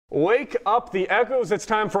Wake up the echoes. It's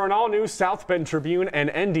time for an all-new South Bend Tribune and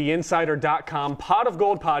NDinsider.com Pot of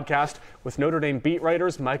Gold podcast with Notre Dame beat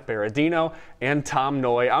writers Mike Berardino and Tom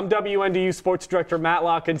Noy. I'm WNDU Sports Director Matt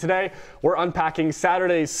Locke, and today we're unpacking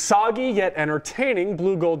Saturday's soggy yet entertaining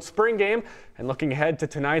Blue-Gold spring game and looking ahead to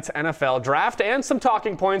tonight's NFL draft and some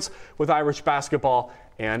talking points with Irish basketball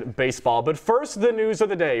and baseball. But first, the news of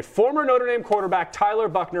the day. Former Notre Dame quarterback Tyler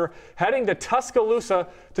Buchner heading to Tuscaloosa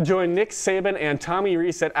to join Nick Saban and Tommy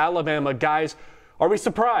Rees at Alabama. Guys, are we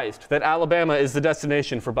surprised that Alabama is the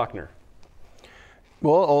destination for Buchner?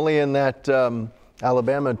 Well, only in that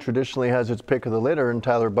Alabama traditionally has its pick of the litter, and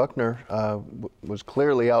Tyler Buchner was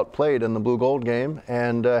clearly outplayed in the Blue-Gold game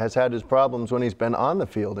and has had his problems when he's been on the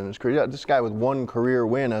field in his career. This guy with one career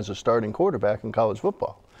win as a starting quarterback in college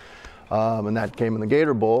football. And that came in the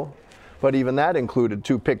Gator Bowl, but even that included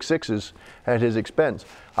 2 pick sixes at his expense.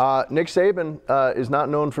 Nick Saban is not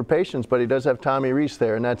known for patience, but he does have Tommy Rees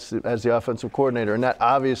there, and that's as the offensive coordinator, and that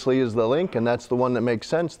obviously is the link, and that's the one that makes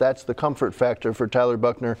sense. That's the comfort factor for Tyler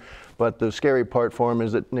Buchner, but the scary part for him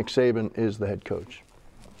is that Nick Saban is the head coach.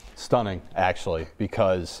 Stunning, actually,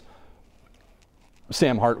 because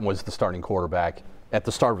Sam Hartman was the starting quarterback at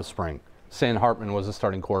the start of spring. Sam Hartman was the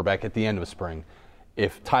starting quarterback at the end of spring.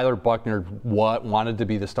 If Tyler Buchner wanted to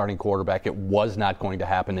be the starting quarterback, it was not going to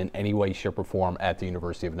happen in any way, shape, or form at the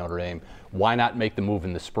University of Notre Dame. Why not make the move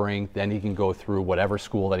in the spring? Then he can go through whatever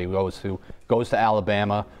school that he goes to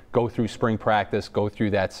Alabama, go through spring practice, go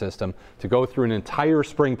through that system, to go through an entire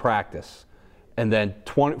spring practice, and then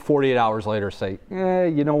 48 hours later say,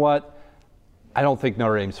 you know what? I don't think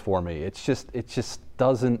Notre Dame's for me. It just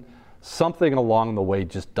doesn't, something along the way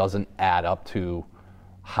just doesn't add up to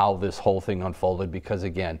how this whole thing unfolded, because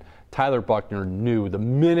again, Tyler Buchner knew the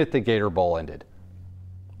minute the Gator Bowl ended,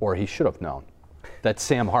 or he should have known, that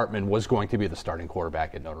Sam Hartman was going to be the starting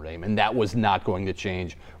quarterback at Notre Dame, and that was not going to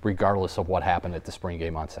change regardless of what happened at the spring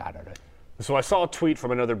game on Saturday. So I saw a tweet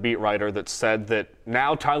from another beat writer that said that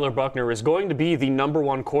now Tyler Buchner is going to be the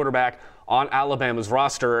 #1 quarterback on Alabama's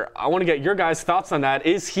roster. I want to get your guys' thoughts on that.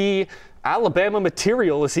 Is he Alabama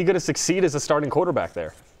material? Is he going to succeed as a starting quarterback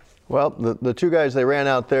there? Well, the 2 guys they ran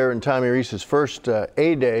out there in Tommy Rees's first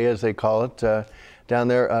A-Day, as they call it, down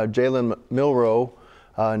there, Jalen Milroe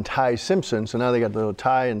and Ty Simpson. So now they got the little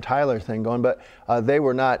Ty and Tyler thing going, but they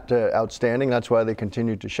were not outstanding. That's why they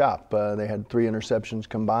continued to shop. They had 3 interceptions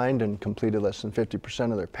combined and completed less than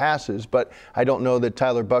 50% of their passes. But I don't know that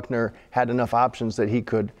Tyler Buchner had enough options that he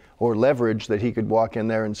could, or leverage that he could walk in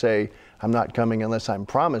there and say, I'm not coming unless I'm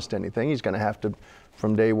promised anything. He's going to have to,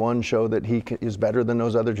 from day one, show that he is better than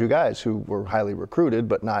those other 2 guys who were highly recruited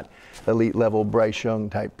but not elite level Bryce Young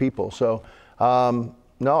type people. So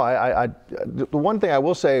no, the one thing I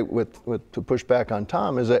will say to push back on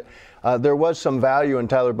Tom is that there was some value in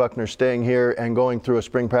Tyler Buchner staying here and going through a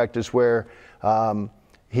spring practice where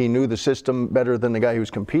he knew the system better than the guy he was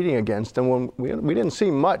competing against. And when we didn't see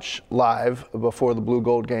much live before the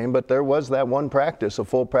Blue-Gold game, but there was that one practice, a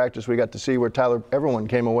full practice we got to see where everyone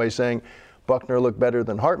came away saying Buchner looked better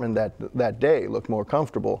than Hartman that day, looked more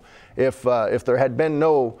comfortable. If there had been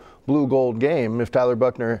no Blue-Gold game, if Tyler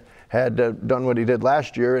Buchner had done what he did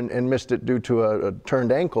last year and missed it due to a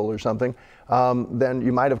turned ankle or something, then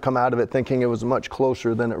you might have come out of it thinking it was much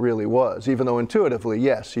closer than it really was, even though intuitively,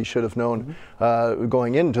 yes, he should have known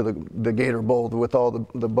going into the Gator Bowl with all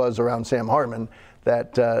the buzz around Sam Hartman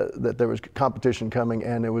that there was competition coming,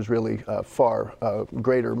 and it was really far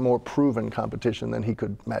greater, more proven competition than he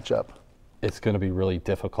could match up. It's going to be really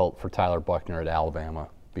difficult for Tyler Buchner at Alabama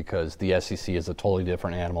because the SEC is a totally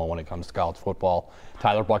different animal when it comes to college football.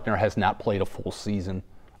 Tyler Buchner has not played a full season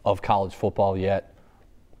of college football yet.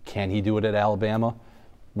 Can he do it at Alabama?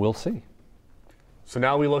 We'll see. So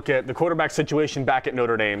now we look at the quarterback situation back at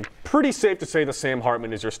Notre Dame. Pretty safe to say that Sam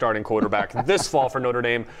Hartman is your starting quarterback this fall for Notre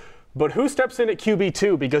Dame. But who steps in at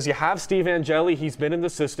QB2? Because you have Steve Angeli, he's been in the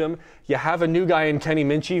system. You have a new guy in Kenny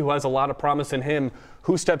Minchey who has a lot of promise in him.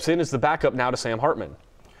 Who steps in as the backup now to Sam Hartman?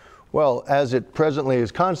 Well, as it presently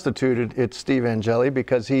is constituted, it's Steve Angeli,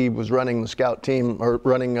 because he was running the scout team, or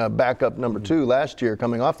running backup number 2 last year,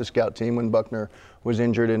 coming off the scout team when Buchner was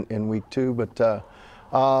injured in week 2. But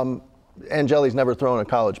Angeli's never thrown a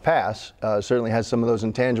college pass, certainly has some of those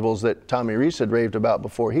intangibles that Tommy Rees had raved about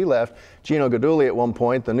before he left. Gino Guidugli at one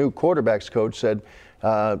point, the new quarterbacks coach, said,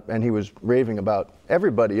 and he was raving about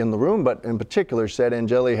everybody in the room, but in particular said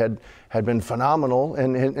Angeli had been phenomenal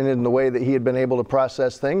in the way that he had been able to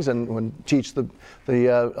process things and teach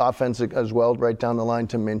the offense as well, right down the line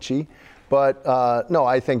to Minchey. But no,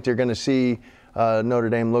 I think you're going to see Notre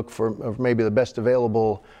Dame look for maybe the best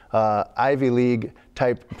available Ivy League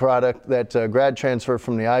type product, that grad transfer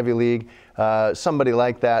from the Ivy League somebody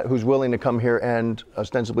like that who's willing to come here and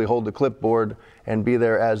ostensibly hold the clipboard and be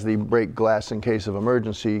there as the break glass in case of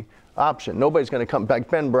emergency option. Nobody's going to come back.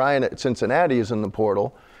 Ben Bryant at Cincinnati is in the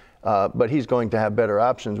portal, but he's going to have better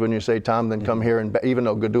options. When you say, Tom, then come here, and even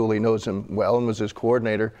though Gaduli knows him well and was his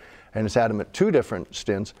coordinator and has had him at 2 different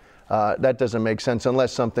stints, that doesn't make sense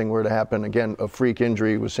unless something were to happen, again, a freak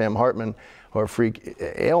injury with Sam Hartman or a freak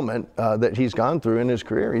ailment that he's gone through in his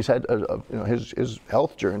career. He's had, his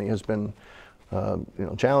health journey has been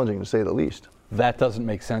challenging to say the least. That doesn't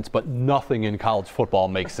make sense, but nothing in college football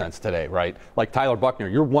makes sense today, right? Like Tyler Buchner,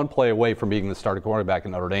 you're one play away from being the starting quarterback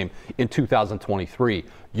in Notre Dame in 2023.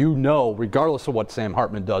 You know, regardless of what Sam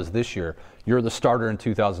Hartman does this year, you're the starter in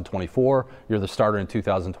 2024, you're the starter in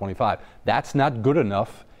 2025. That's not good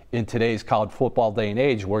enough in today's college football day and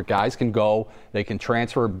age, where guys can go, they can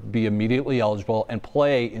transfer, be immediately eligible, and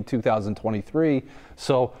play in 2023.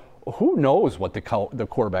 So who knows what the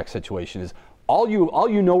quarterback situation is? All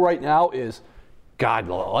you know right now is, God,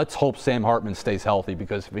 let's hope Sam Hartman stays healthy,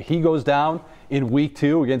 because if he goes down in week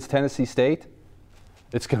 2 against Tennessee State,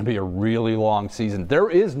 it's going to be a really long season. There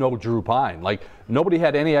is no Drew Pine. Like, nobody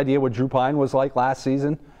had any idea what Drew Pine was like last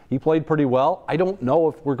season. He played pretty well. I don't know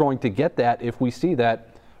if we're going to get that if we see that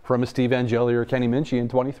from a Steve Angeli or Kenny Minchie in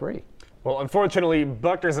 23. Well, unfortunately,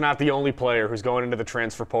 Buchner's not the only player who's going into the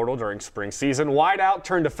transfer portal during spring season. Wideout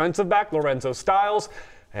turned defensive back Lorenzo Styles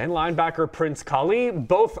and linebacker Prince Kali,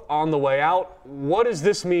 both on the way out. What does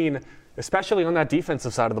this mean, especially on that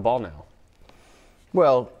defensive side of the ball now?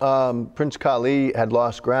 Well, Prince Kali had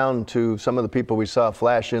lost ground to some of the people we saw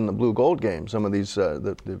flash in the blue gold game. Some of these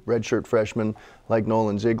the redshirt freshmen like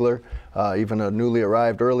Nolan Ziegler, even a newly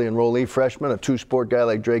arrived early enrollee freshman, a 2-sport guy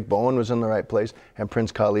like Drake Bowen was in the right place, and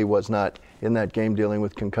Prince Kali was not in that game dealing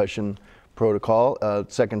with concussion protocol.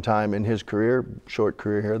 Second time in his career, short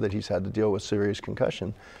career here, that he's had to deal with serious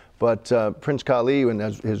concussion. But Prince Kali, and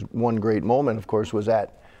his one great moment, of course, was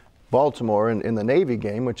at Baltimore in the Navy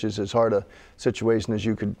game, which is as hard a situation as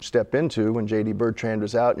you could step into when J.D. Bertrand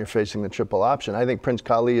was out and you're facing the triple option. I think Prince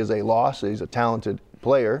Kali is a loss. He's a talented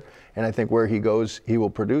player, and I think where he goes, he will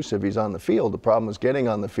produce if he's on the field. The problem is getting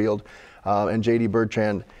on the field, and J.D.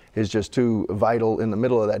 Bertrand is just too vital in the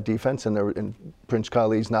middle of that defense, and Prince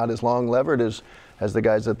Kali's not as long levered as the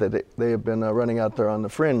guys that they have been running out there on the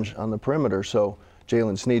fringe, on the perimeter. So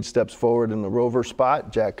Jalen Snead steps forward in the rover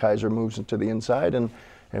spot, Jack Kaiser moves into the inside, and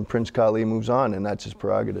Prince Kali moves on, and that's his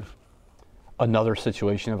prerogative. Another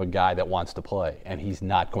situation of a guy that wants to play, and he's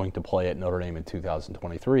not going to play at Notre Dame in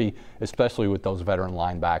 2023, especially with those veteran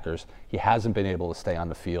linebackers. He hasn't been able to stay on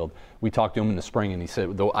the field. We talked to him in the spring, and he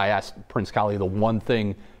said, though I asked Prince Kali the one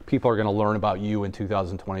thing people are going to learn about you in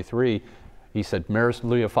 2023, he said, Maris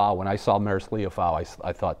Liufau. When I saw Maris Liufau,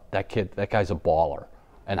 I thought, that guy's a baller,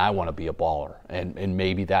 and I want to be a baller. And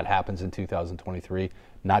maybe that happens in 2023.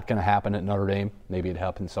 Not going to happen at Notre Dame. Maybe it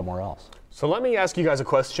happens somewhere else. So let me ask you guys a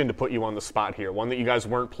question to put you on the spot here, one that you guys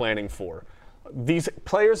weren't planning for. These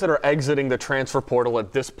players that are exiting the transfer portal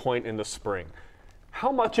at this point in the spring,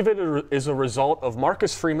 how much of it is a result of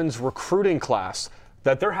Marcus Freeman's recruiting class,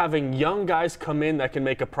 that they're having young guys come in that can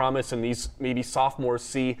make a promise, and these maybe sophomores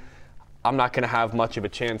see, I'm not going to have much of a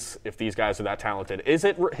chance if these guys are that talented? Is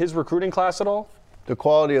it his recruiting class at all? The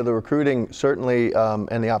quality of the recruiting certainly,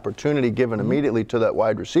 and the opportunity given immediately to that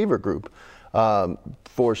wide receiver group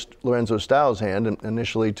forced Lorenzo Styles' hand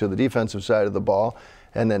initially to the defensive side of the ball,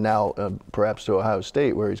 and then now perhaps to Ohio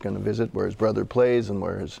State, where he's going to visit, where his brother plays and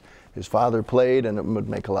where his father played, and it would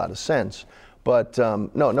make a lot of sense. But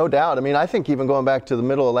no doubt. I mean, I think even going back to the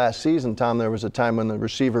middle of last season, Tom, there was a time when the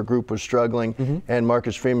receiver group was struggling, and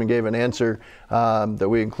Marcus Freeman gave an answer that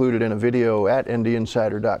we included in a video at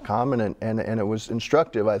NDinsider.com, and it was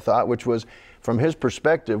instructive, I thought, which was, from his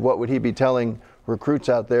perspective, what would he be telling recruits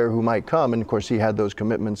out there who might come? And of course, he had those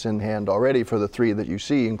commitments in hand already for the 3 that you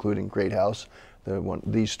see, including Greathouse,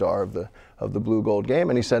 the star of the blue gold game.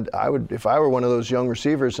 And he said, if I were one of those young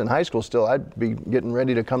receivers in high school still, I'd be getting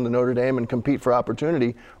ready to come to Notre Dame and compete for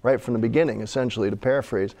opportunity right from the beginning, essentially, to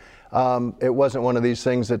paraphrase. It wasn't one of these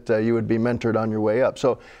things that you would be mentored on your way up.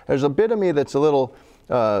 So there's a bit of me that's a little,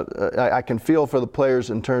 I can feel for the players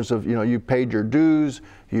in terms of, you paid your dues,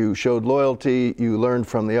 you showed loyalty, you learned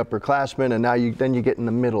from the upperclassmen, and now then you get in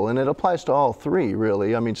the middle. And it applies to all 3,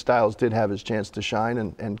 really. I mean, Styles did have his chance to shine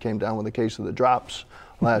and came down with a case of the drops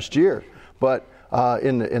last year. But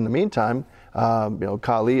in the meantime,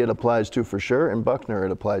 Kali it applies to for sure, and Buchner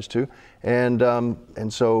it applies to.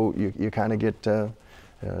 And so you kind of get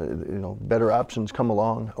better options come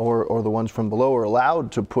along, or the ones from below are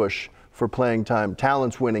allowed to push for playing time.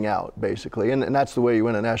 Talent's winning out, basically. And that's the way you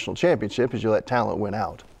win a national championship, is you let talent win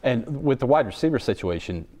out. And with the wide receiver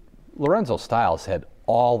situation, Lorenzo Styles had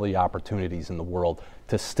all the opportunities in the world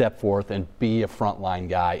to step forth and be a frontline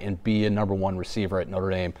guy and be a number one receiver at Notre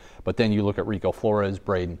Dame. But then you look at Rico Flores,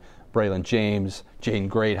 Braylon James, Jaden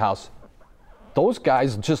Greathouse. Those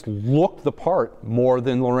guys just looked the part more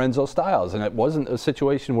than Lorenzo Styles. And it wasn't a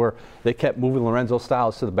situation where they kept moving Lorenzo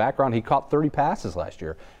Styles to the background. He caught 30 passes last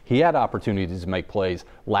year. He had opportunities to make plays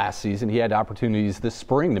last season. He had opportunities this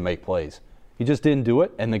spring to make plays. He just didn't do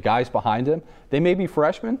it. And the guys behind him, they may be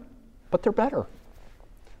freshmen, but they're better.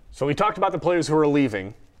 So we talked about the players who are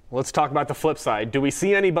leaving. Let's talk about the flip side. Do we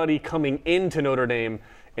see anybody coming into Notre Dame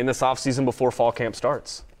in this offseason before fall camp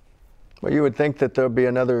starts? Well, you would think that there'll be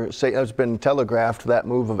another, it's been telegraphed, that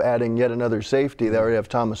move of adding yet another safety. They already have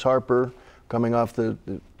Thomas Harper coming off the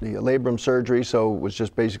labrum surgery, so it was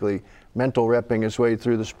just basically mental repping his way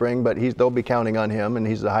through the spring, but they'll be counting on him, and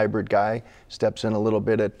he's a hybrid guy. Steps in a little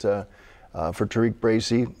bit for Tariq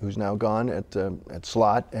Bracy, who's now gone at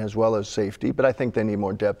slot as well as safety, but I think they need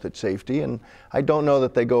more depth at safety, and I don't know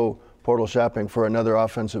that they go portal shopping for another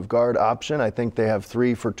offensive guard option. I think they have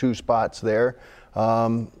 3 for 2 spots there.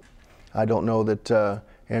 I don't know that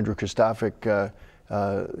Andrew Kristofic,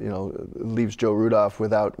 leaves Joe Rudolph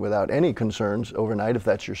without any concerns overnight if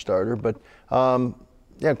that's your starter. But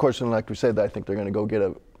of course, and like we said, I think they're going to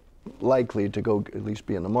go likely to go at least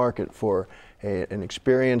be in the market for an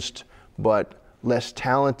experienced but less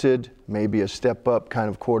talented, maybe a step up kind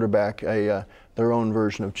of quarterback, their own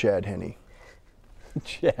version of Chad Henne.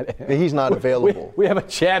 Chad Henne. He's not available. We have a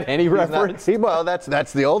Chad Henne reference. Well,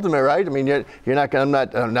 that's the ultimate, right? I mean, you're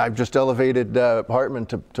not. I've just elevated Hartman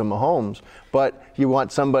to Mahomes, but you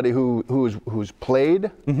want somebody who's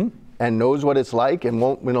played and knows what it's like and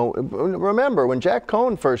won't. Remember when Jack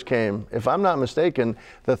Cohn first came? If I'm not mistaken,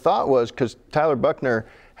 the thought was because Tyler Buchner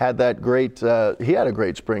had that great. He had a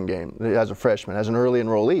great spring game as a freshman, as an early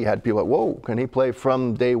enrollee. Had people like, whoa, can he play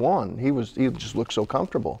from day one? He just looked so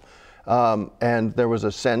comfortable. And there was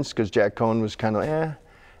a sense, because Jack Cohn was kind of,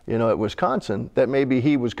 at Wisconsin, that maybe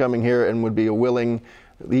he was coming here and would be a willing,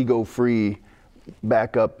 ego-free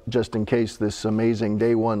backup just in case this amazing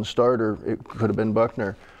day one starter, it could have been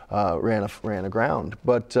Buchner, ran aground.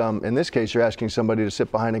 But in this case, you're asking somebody to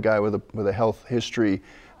sit behind a guy with a health history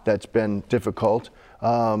that's been difficult.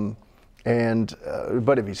 But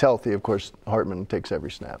if he's healthy, of course, Hartman takes every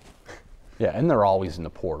snap. Yeah, and they're always in the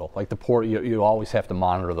portal. Like the portal, you always have to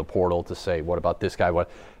monitor the portal to say, what about this guy? What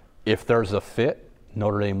if there's a fit?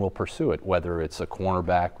 Notre Dame will pursue it, whether it's a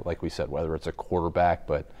cornerback, like we said, whether it's a quarterback.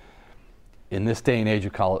 But in this day and age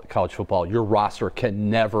of college football, your roster can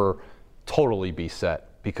never totally be set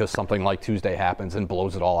because something like Tuesday happens and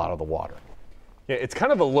blows it all out of the water. Yeah, it's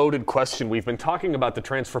kind of a loaded question. We've been talking about the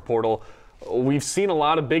transfer portal. We've seen a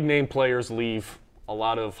lot of big-name players leave. A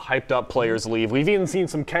lot of hyped-up players leave. We've even seen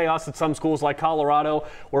some chaos at some schools like Colorado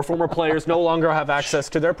where former players no longer have access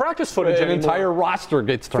to their practice footage anymore. An entire roster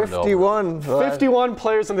gets turned over. 51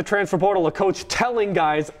 players in the transfer portal. A coach telling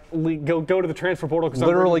guys, go to the transfer portal.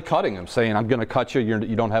 Literally cutting them, saying, I'm going to cut you.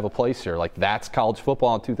 You don't have a place here. Like, that's college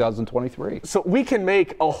football in 2023. So we can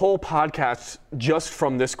make a whole podcast just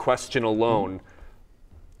from this question alone.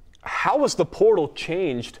 How has the portal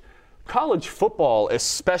changed college football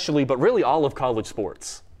especially, but really all of college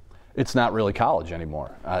sports? It's not really college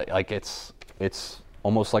anymore. It's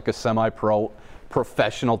almost like a semi-pro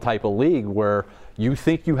professional type of league where you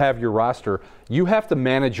think you have your roster. You have to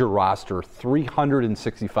manage your roster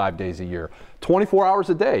 365 days a year, 24 hours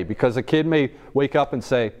a day, because a kid may wake up and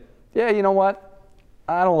say, yeah, you know what?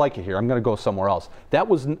 I don't like it here. I'm going to go somewhere else. That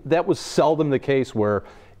was seldom the case where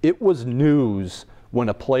it was news when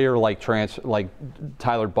a player like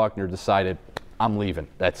Tyler Buchner decided, I'm leaving,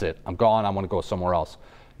 that's it, I'm gone, I want to go somewhere else.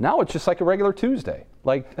 Now it's just like a regular Tuesday.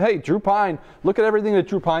 Like, hey, Drew Pine, look at everything that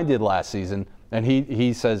Drew Pine did last season. And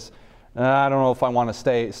he says, I don't know if I want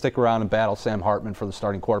to stick around and battle Sam Hartman for the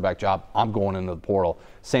starting quarterback job. I'm going into the portal.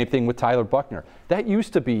 Same thing with Tyler Buchner. That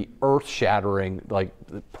used to be earth-shattering, like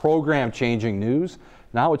program-changing news.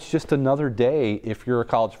 Now it's just another day, if you're a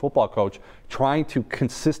college football coach, trying to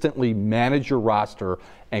consistently manage your roster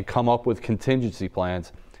and come up with contingency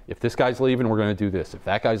plans. If this guy's leaving, we're going to do this. If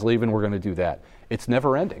that guy's leaving, we're going to do that. It's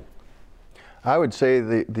never ending. I would say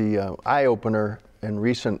the eye-opener in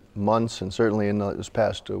recent months, and certainly in this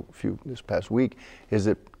past week, is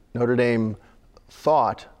that Notre Dame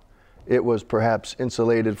thought it was perhaps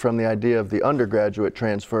insulated from the idea of the undergraduate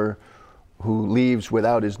transfer who leaves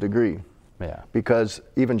without his degree. Yeah. Because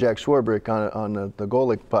even Jack Swarbrick on the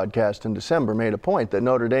Golick podcast in December made a point that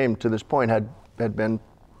Notre Dame to this point had been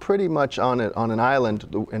pretty much on an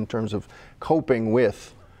island in terms of coping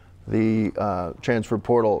with the transfer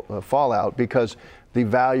portal fallout, because the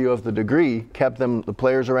value of the degree kept the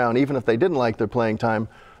players around, even if they didn't like their playing time,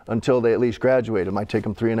 until they at least graduated. It might take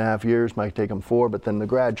them 3.5 years, might take them 4, but then the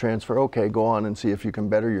grad transfer, okay, go on and see if you can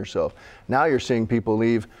better yourself. Now you're seeing people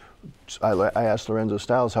leave. I asked Lorenzo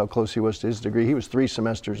Styles how close he was to his degree. He was 3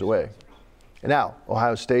 semesters away. And now,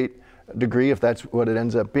 Ohio State degree, if that's what it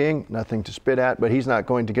ends up being, nothing to spit at, but he's not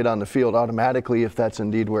going to get on the field automatically if that's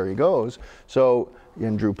indeed where he goes. So,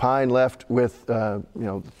 and Drew Pine left with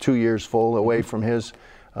 2 years full away from his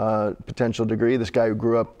potential degree. This guy who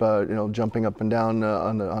grew up, jumping up and down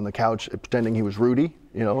on the couch, pretending he was Rudy.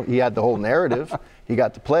 He had the whole narrative. He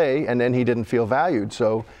got to play, and then he didn't feel valued,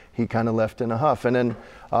 so he kind of left in a huff. And then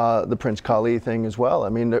the Prince Kali thing as well. I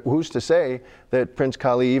mean, who's to say that Prince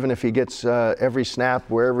Kali, even if he gets every snap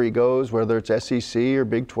wherever he goes, whether it's SEC or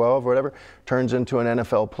Big 12 or whatever, turns into an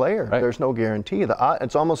NFL player? Right. There's no guarantee.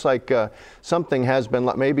 It's almost like something has been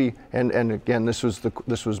maybe. And again, this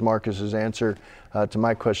was Marcus's answer to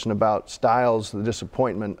my question about Styles, the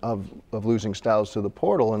disappointment of losing Styles to the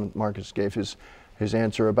portal, and Marcus gave his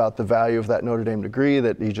answer about the value of that Notre Dame degree,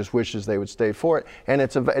 that he just wishes they would stay for it. And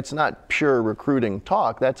it's not pure recruiting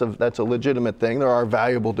talk. That's a legitimate thing. There are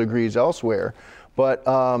valuable degrees elsewhere, but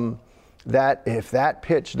that if that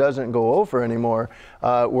pitch doesn't go over anymore,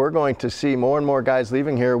 we're going to see more and more guys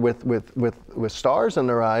leaving here with stars in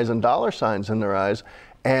their eyes and dollar signs in their eyes.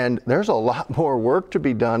 And there's a lot more work to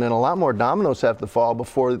be done, and a lot more dominoes have to fall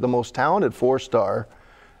before the most talented 4-star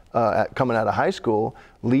coming out of high school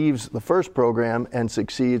leaves the first program and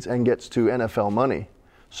succeeds and gets to NFL money.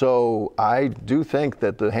 So I do think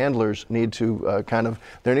that the handlers need to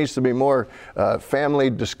there needs to be more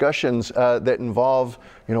family discussions that involve,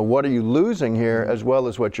 what are you losing here as well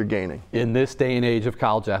as what you're gaining. In this day and age of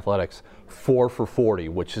college athletics, 4 for 40,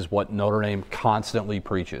 which is what Notre Dame constantly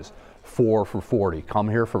preaches. 4 for 40. Come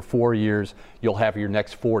here for 4 years, you'll have your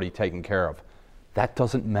next 40 taken care of. That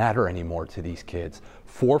doesn't matter anymore to these kids.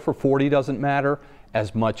 4 for 40 doesn't matter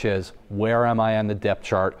as much as where am I on the depth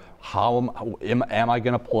chart, how am I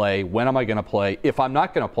going to play, when am I going to play. If I'm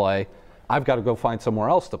not going to play, I've got to go find somewhere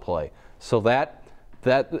else to play. So that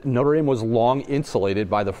Notre Dame was long insulated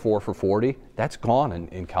by the 4 for 40. That's gone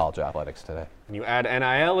in college athletics today. And you add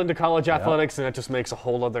NIL into college athletics, and it just makes a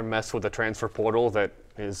whole other mess with the transfer portal that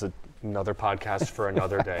is another podcast for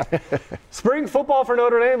another day. Spring football for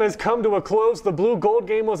Notre Dame has come to a close. The Blue Gold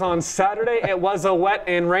game was on Saturday. It was a wet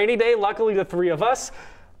and rainy day. Luckily, the 3 of us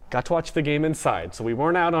got to watch the game inside, so we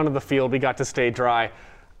weren't out onto the field. We got to stay dry.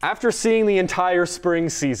 After seeing the entire spring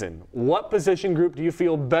season, what position group do you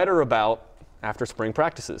feel better about after spring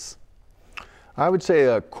practices? I would say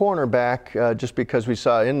a cornerback, just because we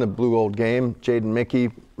saw in the Blue Gold game, Jaden Mickey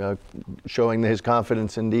showing that his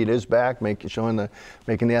confidence indeed is back, making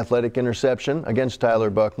the athletic interception against Tyler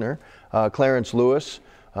Buchner. Clarence Lewis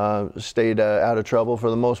stayed out of trouble for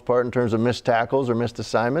the most part in terms of missed tackles or missed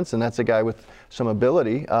assignments, and that's a guy with some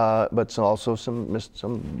ability, but also some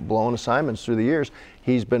blown assignments through the years.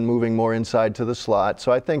 He's been moving more inside to the slot.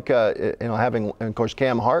 So I think having, and of course,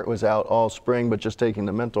 Cam Hart was out all spring, but just taking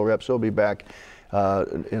the mental reps. He'll be back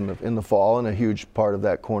in the fall, and a huge part of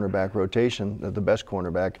that cornerback rotation, the best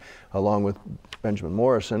cornerback, along with Benjamin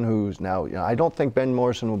Morrison, who's now, I don't think Ben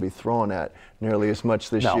Morrison will be thrown at nearly as much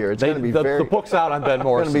this year. It's going to be the book's out on Ben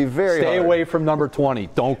Morrison. Going to be very Stay hard. away from number 20.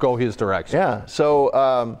 Don't go his direction. Yeah.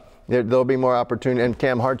 So there'll be more opportunity, and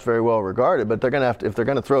Cam Hart's very well regarded, but they're going to have to, if they're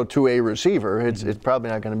going to throw to a receiver, it's probably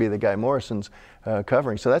not going to be the guy Morrison's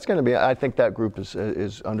covering. So that's going to be, I think that group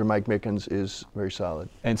is under Mike Mickens is very solid.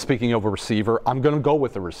 And speaking of a receiver, I'm going to go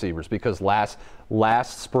with the receivers because last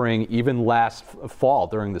spring, even last fall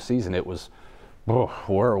during the season, it was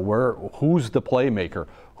who's the playmaker?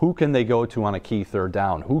 Who can they go to on a key third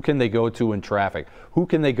down? Who can they go to in traffic? Who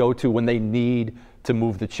can they go to when they need to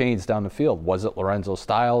move the chains down the field? Was it Lorenzo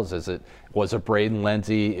Styles? Was it Braden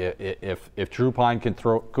Lenzy? If Drew Pine could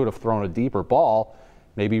have thrown a deeper ball,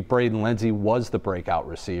 maybe Braden Lenzy was the breakout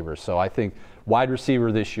receiver. So I think wide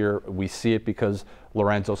receiver this year, we see it because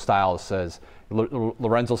Lorenzo Styles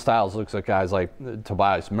looks at guys like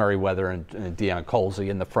Tobias Merriweather and Deanna Colsey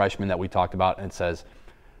and the freshmen that we talked about and says,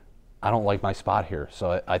 I don't like my spot here.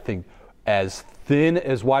 So I think as thin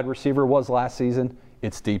as wide receiver was last season,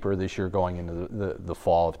 it's deeper this year going into the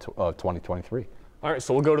fall of 2023. All right,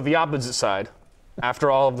 so we'll go to the opposite side. After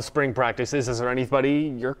all of the spring practices, is there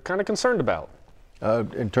anybody you're kind of concerned about?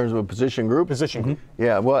 In terms of a position group? Position group.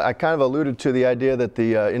 Yeah, well, I kind of alluded to the idea that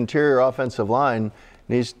the interior offensive line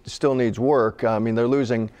still needs work. I mean, they're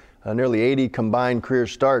losing nearly 80 combined career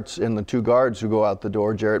starts in the two guards who go out the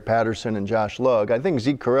door, Jarrett Patterson and Josh Lugg. I think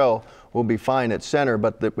Zeke Carell will be fine at center,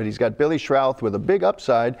 but he's got Billy Schrouth with a big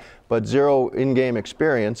upside, but zero in-game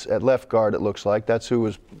experience at left guard, it looks like. That's who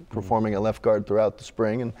was performing at left guard throughout the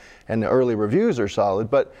spring, and the early reviews are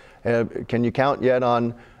solid. But can you count yet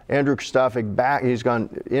on Andrew Kristofik back? He's gone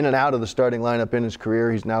in and out of the starting lineup in his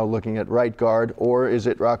career. He's now looking at right guard, or is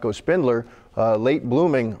it Rocco Spindler, late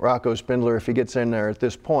blooming Rocco Spindler, if he gets in there at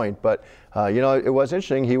this point? But it was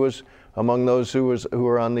interesting. He was among those who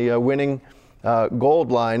were on the winning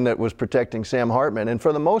gold line that was protecting Sam Hartman, and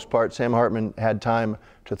for the most part, Sam Hartman had time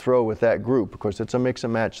to throw with that group. Of course, it's a mix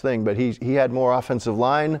and match thing, but he had more offensive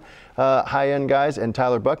line, high-end guys, and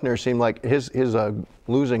Tyler Buchner seemed like his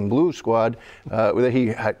losing blue squad that he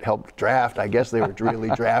had helped draft. I guess they were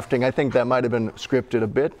really drafting. I think that might have been scripted a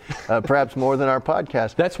bit, perhaps more than our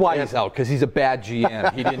podcast. That's why he's out, because he's a bad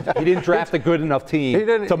GM. He didn't draft a good enough team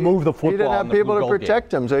to move the football. He didn't have people to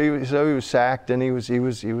protect game. him, so he was sacked and he was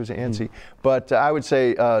antsy. But I would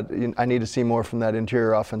say I need to see more from that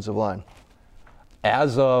interior offensive line.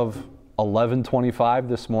 As of 11:25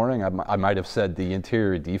 this morning, I might have said the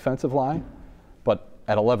interior defensive line, but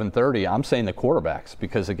at 11:30, I'm saying the quarterbacks,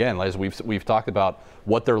 because again, as we've talked about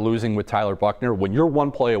what they're losing with Tyler Buchner. When you're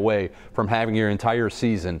one play away from having your entire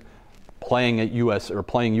season playing at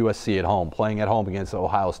playing USC at home, playing at home against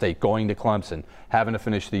Ohio State, going to Clemson, having to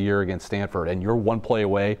finish the year against Stanford, and you're one play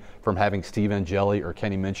away from having Steve Angeli or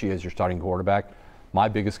Kenny Minchie as your starting quarterback, my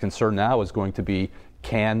biggest concern now is going to be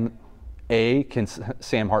can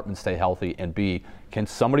Sam Hartman stay healthy, and B, can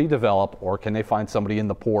somebody develop, or can they find somebody in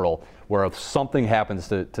the portal where if something happens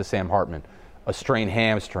to Sam Hartman, a strained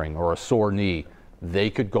hamstring or a sore knee, they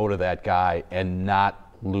could go to that guy and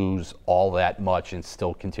not lose all that much and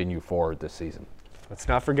still continue forward this season. Let's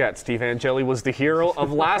not forget, Steve Angeli was the hero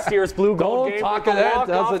of last year's Blue Gold game with the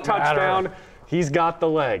walk-off touchdown. He's got the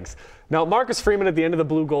legs. Now, Marcus Freeman at the end of the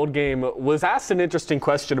Blue Gold game was asked an interesting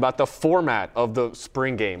question about the format of the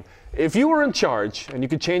spring game. If you were in charge and you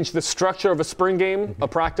could change the structure of a spring game, a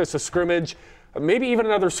practice, a scrimmage, maybe even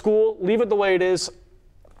another school, leave it the way it is,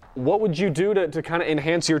 what would you do to kind of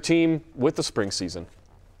enhance your team with the spring season?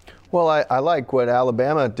 Well, I like what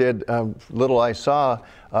Alabama did, little I saw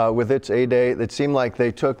with its A-Day. It seemed like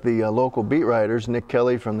they took the local beat writers. Nick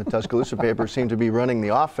Kelly from the Tuscaloosa paper seemed to be running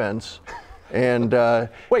the offense. And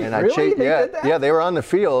wait, and really? They did that? Yeah, they were on the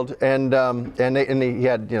field, and he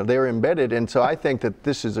had, they were embedded, and so I think that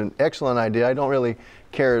this is an excellent idea. I don't really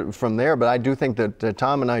care from there, but I do think that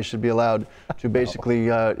Tom and I should be allowed to basically,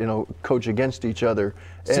 coach against each other.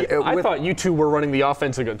 See, I thought you two were running the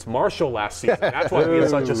offense against Marshall last season. That's why we had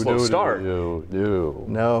such a slow start.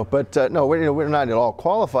 No, but no, we're not at all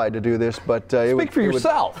qualified to do this. But speak for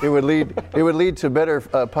yourself. It would lead to better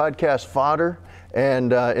podcast fodder.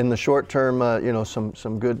 And in the short term,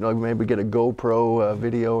 some good, maybe get a GoPro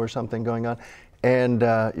video or something going on. And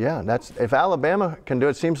that's if Alabama can do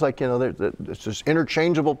it. Seems like there's just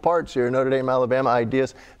interchangeable parts here. Notre Dame, Alabama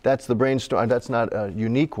ideas. That's the brainstorm. That's not a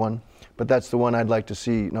unique one, but that's the one I'd like to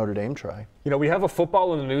see Notre Dame try. We have a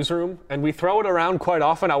football in the newsroom, and we throw it around quite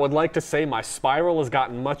often. I would like to say my spiral has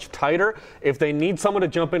gotten much tighter. If they need someone to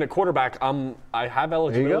jump in at quarterback, I have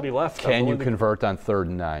eligibility left. Can you convert on 3rd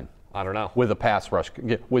and 9? I don't know. With a pass rush.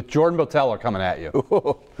 With Jordan Boteller coming at you,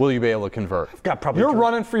 will you be able to convert? You're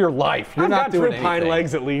running for your life. You're not doing anything. Pine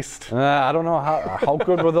legs at least. I don't know how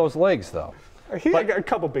good were those legs, though. He got a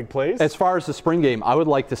couple big plays. As far as the spring game, I would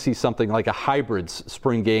like to see something like a hybrid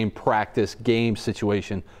spring game, practice, game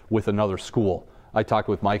situation with another school. I talked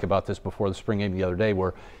with Mike about this before the spring game the other day,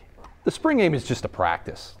 where the spring game is just a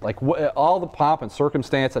practice. Like all the pomp and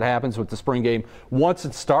circumstance that happens with the spring game, once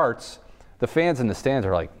it starts, the fans in the stands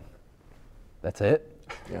are like, that's it?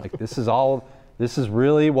 Yeah. Like this is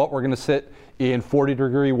really what we're going to sit in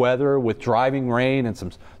 40-degree weather with driving rain and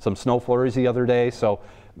some snow flurries the other day. So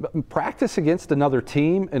practice against another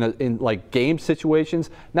team in like game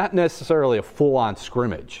situations, not necessarily a full-on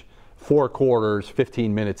scrimmage, 4 quarters,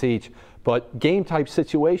 15 minutes each, but game-type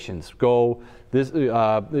situations. Work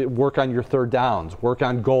on your 3rd downs, work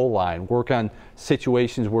on goal line, work on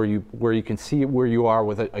situations where you can see where you are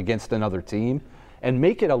against another team. And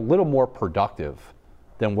make it a little more productive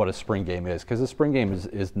than what a spring game is, because a spring game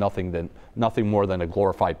is nothing more than a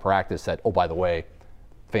glorified practice that, oh, by the way,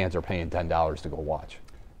 fans are paying $10 to go watch.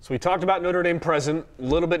 So we talked about Notre Dame present, a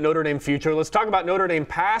little bit Notre Dame future. Let's talk about Notre Dame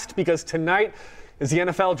past, because tonight is the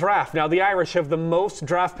NFL draft. Now, the Irish have the most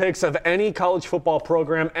draft picks of any college football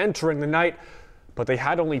program entering the night, but they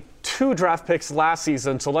had only 2 draft picks last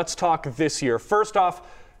season, so let's talk this year. First off,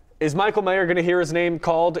 is Michael Mayer going to hear his name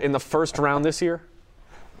called in the first round this year?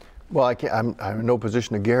 Well, I'm in no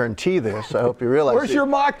position to guarantee this. I hope you realize. Where's your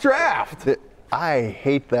mock draft? I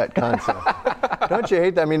hate that concept. Don't you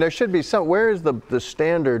hate that? I mean, there should be some. Where is the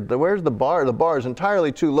standard? Where's the bar? The bar is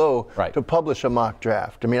entirely too low to publish a mock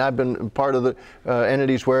draft. I mean, I've been part of the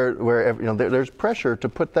entities where there's pressure to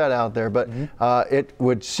put that out there, but it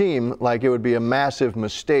would seem like it would be a massive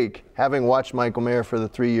mistake, having watched Michael Mayer for the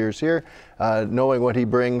 3 years here, knowing what he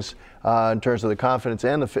brings in terms of the confidence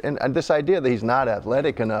and this idea that he's not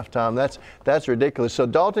athletic enough, Tom. That's ridiculous. So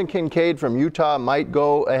Dalton Kincaid from Utah might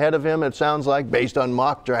go ahead of him, it sounds like, based on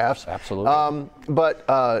mock drafts. Absolutely. But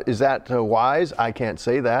is that wise? I can't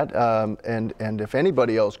say that. And if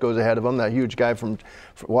anybody else goes ahead of him, that huge guy from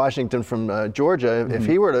Washington, from Georgia,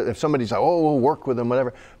 if somebody's like, oh, we'll work with him,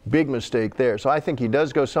 whatever, big mistake there. So I think he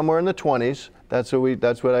does go somewhere in the 20s. That's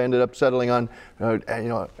what I ended up settling on.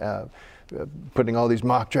 Putting all these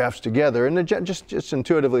mock drafts together, and just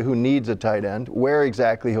intuitively, who needs a tight end? Where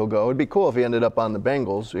exactly he'll go? It'd be cool if he ended up on the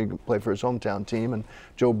Bengals. He could play for his hometown team, and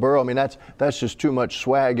Joe Burrow. I mean, that's just too much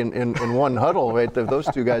swag in one huddle, right? If those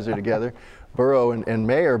two guys are together, Burrow and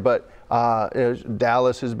Mayer. But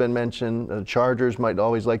Dallas has been mentioned. The Chargers might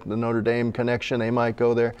always like the Notre Dame connection. They might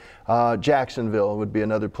go there. Jacksonville would be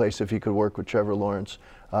another place if he could work with Trevor Lawrence.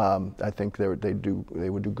 I think they would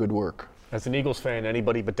do good work. As an Eagles fan,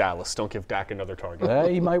 anybody but Dallas. Don't give Dak another target.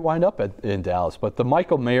 He might wind up in Dallas. But the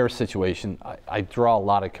Michael Mayer situation, I draw a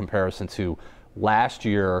lot of comparison to last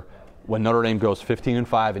year when Notre Dame goes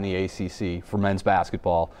 15-5 in the ACC for men's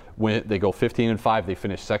basketball. When they go 15-5, they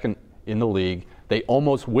finish second in the league. They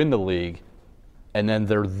almost win the league, and then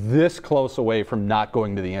they're this close away from not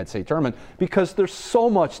going to the NCAA tournament because there's so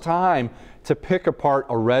much time to pick apart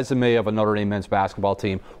a resume of a Notre Dame men's basketball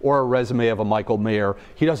team or a resume of a Michael Mayer.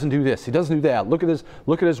 He doesn't do this. He doesn't do that. Look at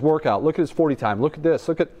his workout. Look at his 40 time. Look at this.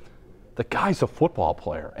 Look at the guy's a football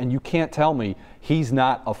player, and you can't tell me he's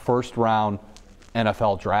not a first-round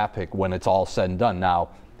NFL draft pick when it's all said and done. Now,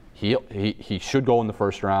 he should go in the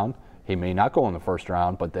first round. He may not go in the first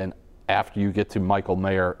round, but then after you get to Michael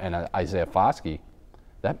Mayer and Isaiah Foskey,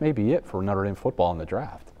 that may be it for Notre Dame football in the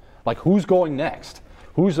draft. Like, who's going next?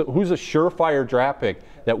 Who's a surefire draft pick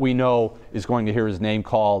that we know is going to hear his name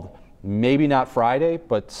called maybe not Friday,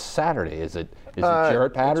 but Saturday? Is it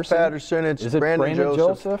Jarrett Patterson? It's Patterson. It's Brandon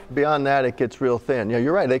Joseph. Beyond that, it gets real thin. Yeah,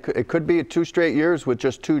 you're right. It could be 2 straight years with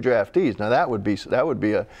just 2 draftees. Now that would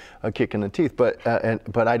be a kick in the teeth. But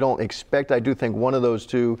I do think one of those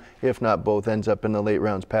 2, if not both, ends up in the late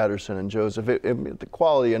rounds. Patterson and Joseph. The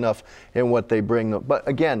quality enough in what they bring. But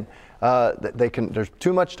again, there's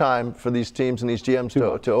too much time for these teams and these GMs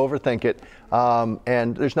to overthink it.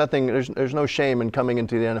 And there's no shame in coming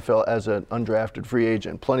into the NFL as an undrafted free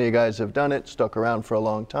agent. Plenty of guys have done it, stuck around for a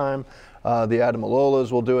long time. The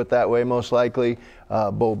Adamalolas will do it that way most likely.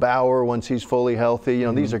 Bo Bauer, once he's fully healthy.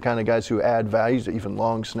 These are kind of guys who add values, even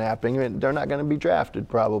long snapping. I mean, they're not going to be drafted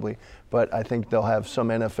probably, but I think they'll have some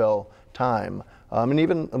NFL time. And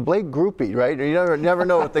even Blake Groupie, right? You never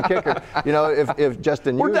know with the kicker. If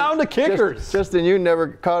Justin, we're down to kickers. Justin, you never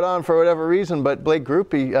caught on for whatever reason, but Blake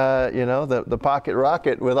Groupie, the pocket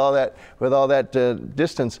rocket with all that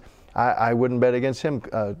distance, I wouldn't bet against him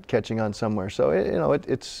catching on somewhere. So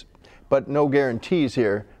it's, but no guarantees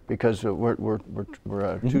here because we're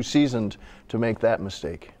too seasoned to make that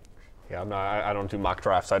mistake. Yeah, I don't do mock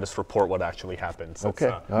drafts. I just report what actually happens.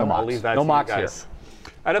 Okay, I'll leave that to you guys.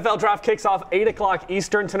 NFL draft kicks off 8 o'clock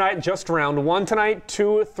Eastern tonight, just round 1 tonight.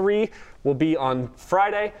 2, 3 will be on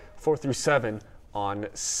Friday, 4 through 7 on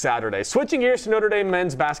Saturday. Switching gears to Notre Dame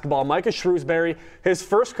men's basketball, Micah Shrewsbury, his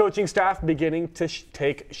first coaching staff beginning to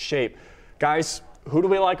take shape. Guys, who do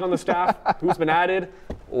we like on the staff? Who's been added?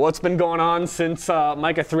 What's been going on since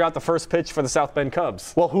Micah threw out the first pitch for the South Bend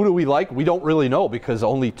Cubs? Well, who do we like? We don't really know because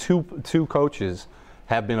only two coaches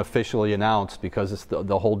have been officially announced because it's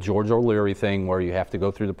the whole George O'Leary thing where you have to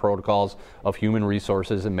go through the protocols of human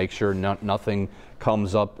resources and make sure nothing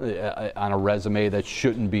comes up on a resume that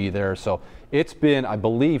shouldn't be there. So it's been, I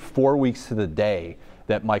believe, 4 weeks to the day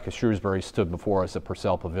that Micah Shrewsbury stood before us at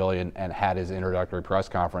Purcell Pavilion and had his introductory press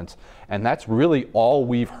conference. And that's really all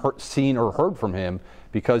we've seen or heard from him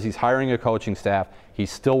because he's hiring a coaching staff.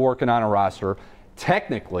 He's still working on a roster.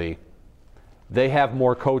 Technically, they have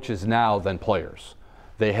more coaches now than players.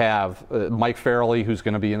 They have Mike Farrelly, who's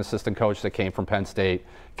going to be an assistant coach that came from Penn State.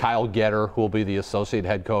 Kyle Getter, who will be the associate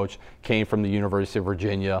head coach, came from the University of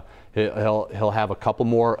Virginia. He'll have a couple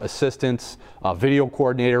more assistants, a video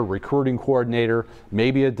coordinator, recruiting coordinator,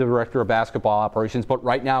 maybe a director of basketball operations. But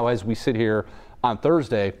right now, as we sit here on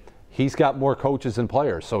Thursday, he's got more coaches than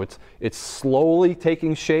players. So it's slowly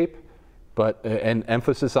taking shape, but an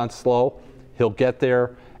emphasis on slow. He'll get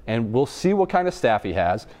there. And we'll see what kind of staff he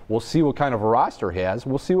has. We'll see what kind of a roster he has.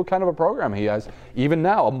 We'll see what kind of a program he has. Even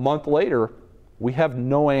now, a month later, we have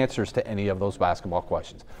no answers to any of those basketball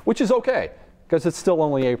questions, which is okay because it's still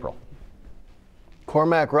only April.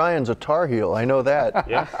 Cormac Ryan's a Tar Heel. I know that.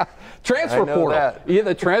 Yeah. Transfer portal. Yeah,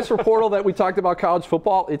 the transfer portal that we talked about college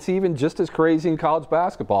football, it's even just as crazy in college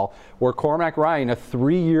basketball, where Cormac Ryan, a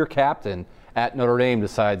 3-year captain at Notre Dame,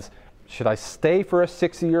 decides, should I stay for a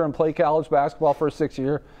 6th year and play college basketball for a 6th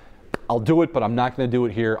year? I'll do it, but I'm not going to do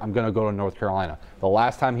it here. I'm going to go to North Carolina. The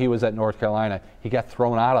last time he was at North Carolina, he got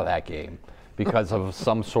thrown out of that game because of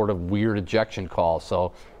some sort of weird ejection call.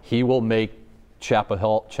 So he will make Chapel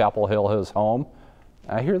Hill his home.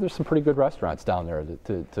 I hear there's some pretty good restaurants down there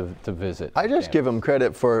to visit. I just give him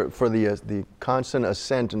credit for the constant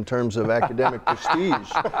ascent in terms of academic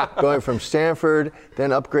prestige, going from Stanford, then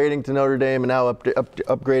upgrading to Notre Dame, and now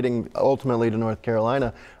upgrading ultimately to North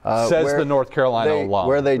Carolina. Says the North Carolina alum.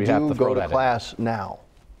 Where they do go to class now.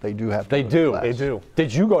 They do have to They go do. to class. They do.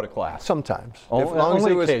 Did you go to class? Sometimes.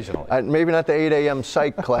 Only occasionally. Maybe not the 8 a.m.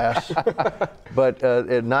 psych class, but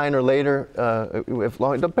at 9 or later,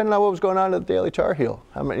 depending on what was going on at the Daily Tar Heel.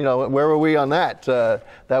 Where were we on that?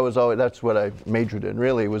 That's what I majored in,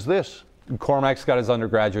 really, was this. Cormac's got his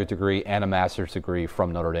undergraduate degree and a master's degree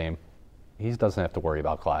from Notre Dame. He doesn't have to worry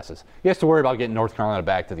about classes. He has to worry about getting North Carolina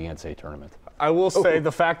back to the NCAA tournament. I will say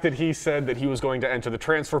the fact that he said that he was going to enter the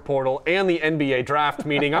transfer portal and the NBA draft,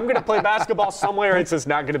 meaning I'm going to play basketball somewhere, it's just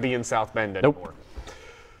not going to be in South Bend anymore. Nope.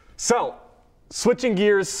 So, switching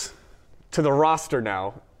gears to the roster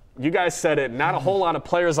now. You guys said it, not a whole lot of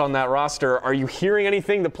players on that roster. Are you hearing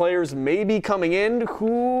anything the players may be coming in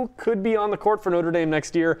who could be on the court for Notre Dame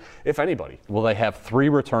next year, if anybody? Well, they have 3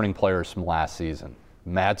 returning players from last season.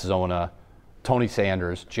 Matt Zona, Tony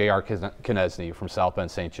Sanders, J.R. Knesny from South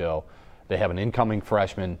Bend St. Joe. They have an incoming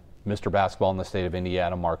freshman, Mr. Basketball in the state of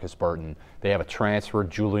Indiana, Marcus Burton. They have a transfer,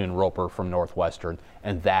 Julian Roper from Northwestern,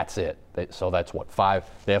 and that's it. So that's what, 5?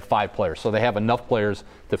 They have 5 players. So they have enough players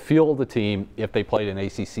to field the team if they played an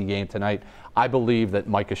ACC game tonight. I believe that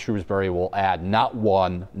Micah Shrewsbury will add not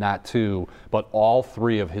 1, not 2, but all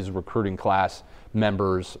 3 of his recruiting class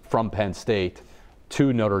members from Penn State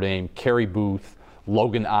to Notre Dame. Kerry Booth,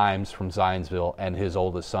 Logan Imes from Zionsville, and his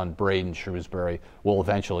oldest son, Braden Shrewsbury, will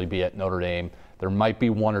eventually be at Notre Dame. There might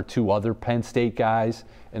be 1 or 2 other Penn State guys.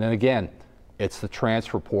 And then again, it's the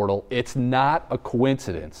transfer portal. It's not a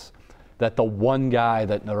coincidence that the one guy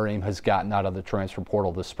that Notre Dame has gotten out of the transfer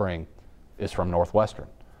portal this spring is from Northwestern.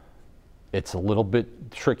 It's a little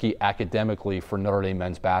bit tricky academically for Notre Dame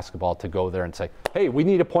men's basketball to go there and say, hey, we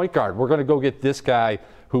need a point guard. We're going to go get this guy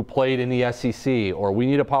who played in the SEC, or we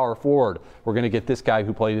need a power forward. We're going to get this guy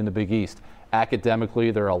who played in the Big East.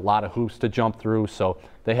 Academically, there are a lot of hoops to jump through, so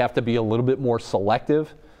they have to be a little bit more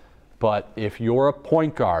selective. But if you're a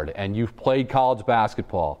point guard and you've played college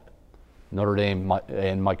basketball, Notre Dame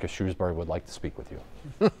and Micah Shrewsbury would like to speak with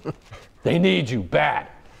you. They need you bad.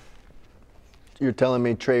 You're telling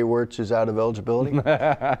me Trey Wirtz is out of eligibility?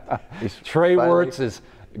 Trey Wirtz is,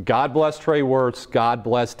 God bless Trey Wirtz, God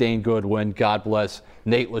bless Dane Goodwin, God bless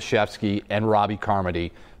Nate Leshevsky and Robbie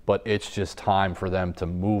Carmody, but it's just time for them to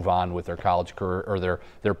move on with their college career or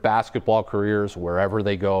their basketball careers wherever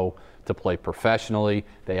they go to play professionally.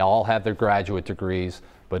 They all have their graduate degrees,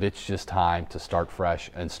 but it's just time to start fresh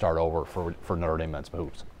and start over for Notre Dame men's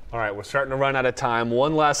hoops. All right, we're starting to run out of time.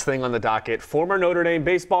 One last thing on the docket. Former Notre Dame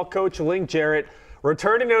baseball coach Link Jarrett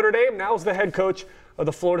returned to Notre Dame. Now is the head coach of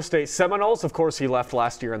the Florida State Seminoles. Of course, he left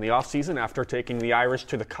last year in the offseason after taking the Irish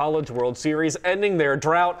to the College World Series, ending their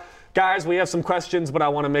drought. Guys, we have some questions, but I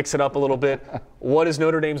want to mix it up a little bit. What is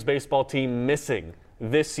Notre Dame's baseball team missing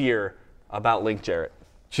this year about Link Jarrett?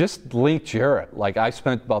 Just Link Jarrett. Like, I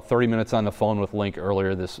spent about 30 minutes on the phone with Link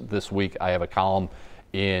earlier this week. I have a column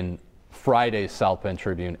in Friday's South Bend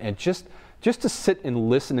Tribune, and just to sit and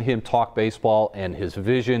listen to him talk baseball and his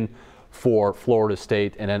vision for Florida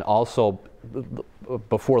State, and then also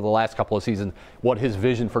before the last couple of seasons, what his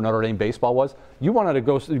vision for Notre Dame baseball was. You wanted to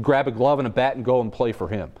go grab a glove and a bat and go and play for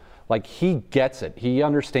him. Like, he gets it. He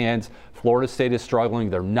understands Florida State is struggling.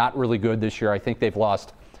 They're not really good this year. I think they've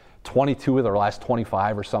lost 22 of their last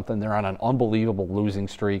 25 or something. They're on an unbelievable losing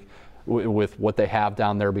streak with what they have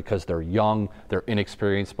down there because they're young, they're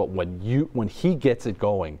inexperienced. But when he gets it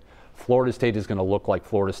going, Florida State is going to look like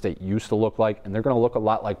Florida State used to look like, and they're going to look a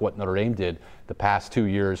lot like what Notre Dame did the past 2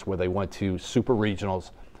 years, where they went to super regionals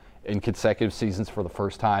in consecutive seasons for the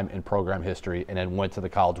first time in program history, and then went to the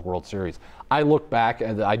College World Series. I look back,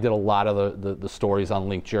 and I did a lot of the stories on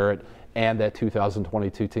Link Jarrett and that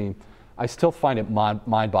 2022 team. I still find it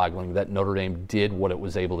mind-boggling that Notre Dame did what it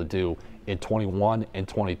was able to do in 21 and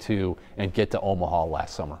 22 and get to Omaha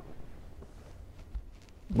last summer.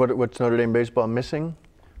 What's Notre Dame baseball missing?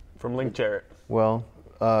 From Link Jarrett. Well,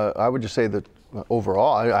 I would just say that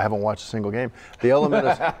overall, I haven't watched a single game. The element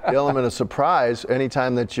of surprise,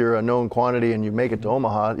 anytime that you're a known quantity and you make it to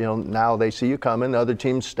Omaha, now they see you coming. The other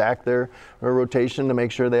teams stack their rotation to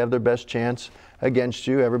make sure they have their best chance against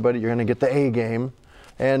you. Everybody, you're going to get the A game.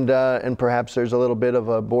 And perhaps there's a little bit of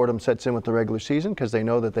a boredom sets in with the regular season because they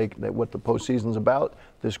know that what the postseason's about.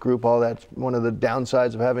 This group, all that's one of the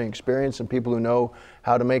downsides of having experience and people who know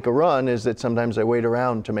how to make a run is that sometimes they wait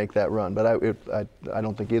around to make that run. But I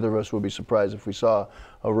don't think either of us would be surprised if we saw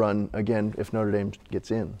a run again if Notre Dame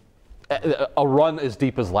gets in. A run as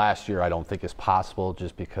deep as last year I don't think is possible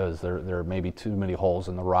just because there may be too many holes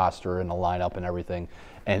in the roster and the lineup and everything.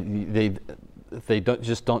 And they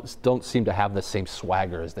don't seem to have the same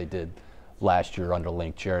swagger as they did last year under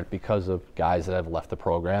Link Jarrett because of guys that have left the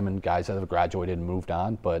program and guys that have graduated and moved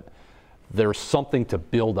on. But there's something to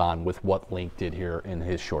build on with what Link did here in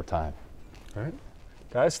his short time. All right,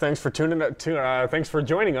 guys, thanks for thanks for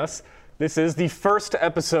joining us. This is the first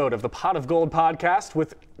episode of the Pot of Gold podcast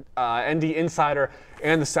with ND Insider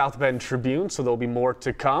and the South Bend Tribune, so there'll be more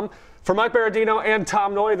to come. For Mike Berardino and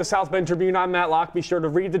Tom Noy, the South Bend Tribune, I'm Matt Locke. Be sure to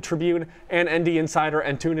read the Tribune and ND Insider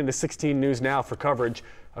and tune into 16 News Now for coverage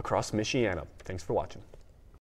across Michiana. Thanks for watching.